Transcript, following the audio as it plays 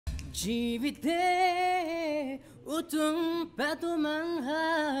ජීවිතේ උතුම් පැතුමංහා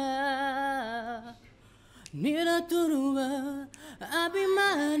නිරතුරුව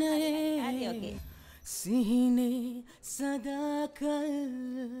අභිමානයේ සිහිනේ සදාකල්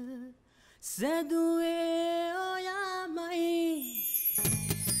සැදුවේ ඔයාමයි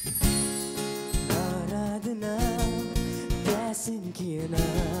ආරාධනා දැසින්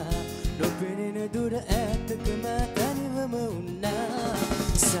කියනා නොපෙනෙන දුර ඇතකම තනිවම උන්නා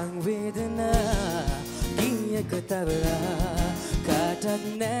සංවේදනා ගීයක තවරා කාටත්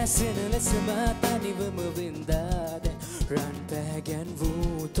නැසෙන ලෙසම තනිවම වින්දාද රන් පැගැන්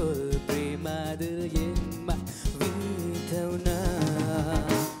වූ තොල් ප්‍රේමාදයෙන්ම විතවුනා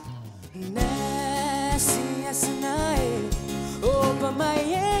නැසියසනයි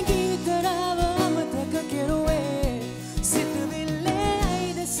ඔබමයේ ගීතරාව අමතක කෙරුවේ සිතුවිල්ලේ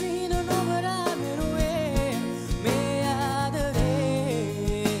අයිද සීන නොවරා මෙරුවේ මේ ආදරේ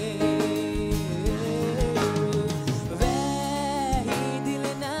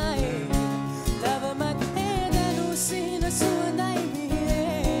වැහිදිලනයි තවමත් ඒදනු සීන සුවඳයි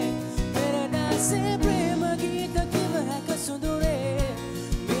මිහිරේ පෙරදාසේ ප්‍රේම ගීත කිව හැක සුදුරේ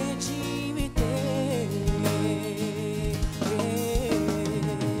මේ ජීවිතේ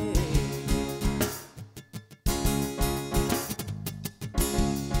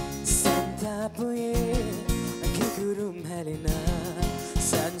සන්තාපයේ කිකුරුම් හැලෙනා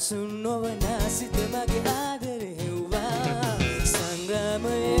සංසුන් නොවනා සිත මගේ ආදරේ හෙව්වා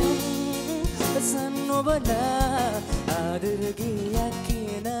සංග්‍රාමයෙන් සන් නොවනා ආදර ගීයක්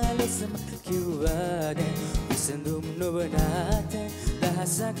කියන ලෙසම කිව්වා දැන් විසඳුම් නොවනාත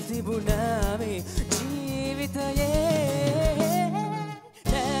දහසක් තිබුණා මේ ජීවිතයේ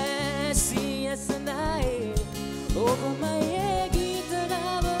නැසියසනයි ඔබමයේ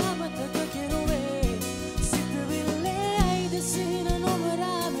ගීතරාව අමතක කෙරුවේ සිතුවිල්ලේ අයිද සීන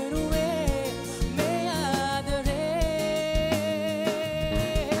නොවරා මෙරුවේ මේ ආදරේ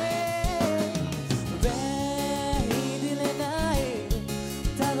වැහිදිලනයි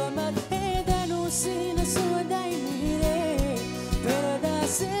තවමත් ඒදනු සීන සුවඳයි මිහිරේ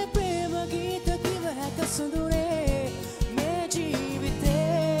පෙරදාසේ ප්‍රේම ගීත කිව හැක සුදුරේ මේ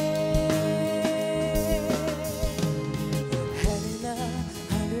ජීවිතේ හැලෙනා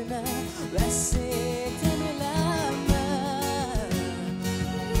හඬනා වැස්සේ තැනලාම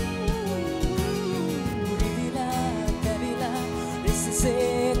රිදිලා දැවිලා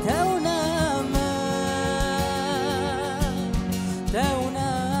රිසිසේ තැවුනාම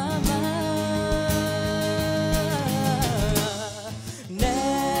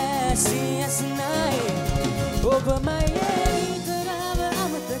නැසියසනයි ඔබමයේ ගීතරාව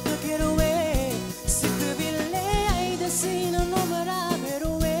අමතක කෙරුවේ සිතුවිල්ලේ අයිද සීන නොමරා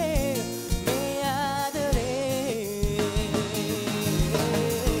මෙරුවේ මේ ආදරේ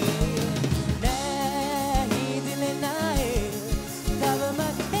නැහිදිලනයි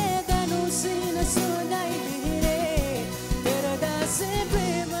තවමත් ඒදනු සීන සුවඳයි මිහිරේ පෙරදාසේ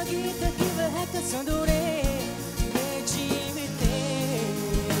ප්‍රේම ගීත කිව හැක සොඳුරේ මේ ජීවිතේ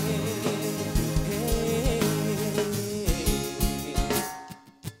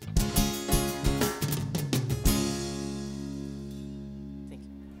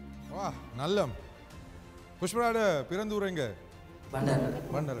நல்லம் புஷ்பராட பிறந்தூர் எங்க බණ්ඩාර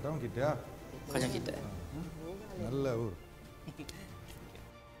பண்டல டவுன் கிட்டயா கொஞ்சம் கிட்ட நல்ல ஊர்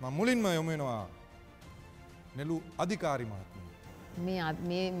මුලින්ම යොමු වෙනවා නෙළු අධිකාරි මහත්මිය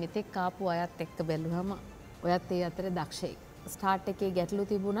මේ මෙතෙක් ආපු අයත් එක්ක බැලුවම ඔයත් ඒ අතරේ දක්ෂයෙක් ස්ටාර්ට් එකේ ගැටලු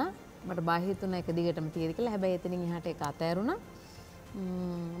තිබුණා මට බය හිතුණා එක දිගටම තියෙද කියලා හැබැයි එතනින් එහාට ඒක අතෑරුණා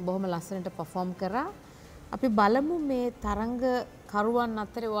බොහොම ලස්සනට පර්ෆෝම් කරා අපි බලමු මේ තරඟ කරුවන්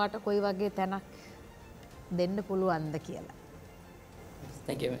අතරේ ඔයාට කොයි වගේ තැනක් දෙන්න පුළුවන්ද කියලා.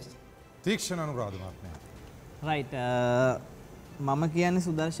 Thank you miss. තීක්ෂණ අනුරාධ මහත්මයා. right මම කියන්නේ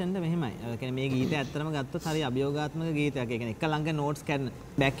සුදර්ශන්ට මෙහෙමයි. ඒ කියන්නේ මේ ගීතය ඇත්තටම ගත්තොත් හරි අභියෝගාත්මක ගීතයක්. ඒ කියන්නේ එක ළඟ නෝට්ස් කැඩන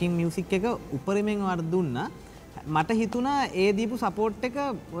බෑකින් මියුසික් එක උපරිමෙන් වට දුන්නා. මට හිතුණා ඒ දීපු සපෝට් එක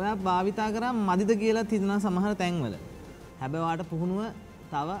ඔයා භාවිතා කරා මදිද කියලා හිතුණා සමහර තැන්වල. හැබැයි ඔයාට පුහුණුව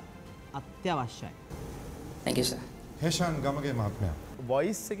තව අත්‍යවශ්‍යයි. Thank you sir. Heshan Gamage මහත්මයා.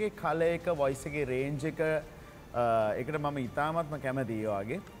 වොයිස් එකේ කල එක වොයිස් එකේ රේන්ජ් එක ඒකට මම ඉතාමත්ම කැමතියි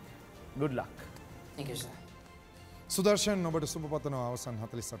ඔයාගේ. good luck. Thank you sir. සුදර්ශන් ඔබට සුබ පතනවා අවසන්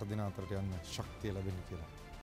 48 දින අතරට යන්න ශක්තිය ලැබෙන්න කියලා.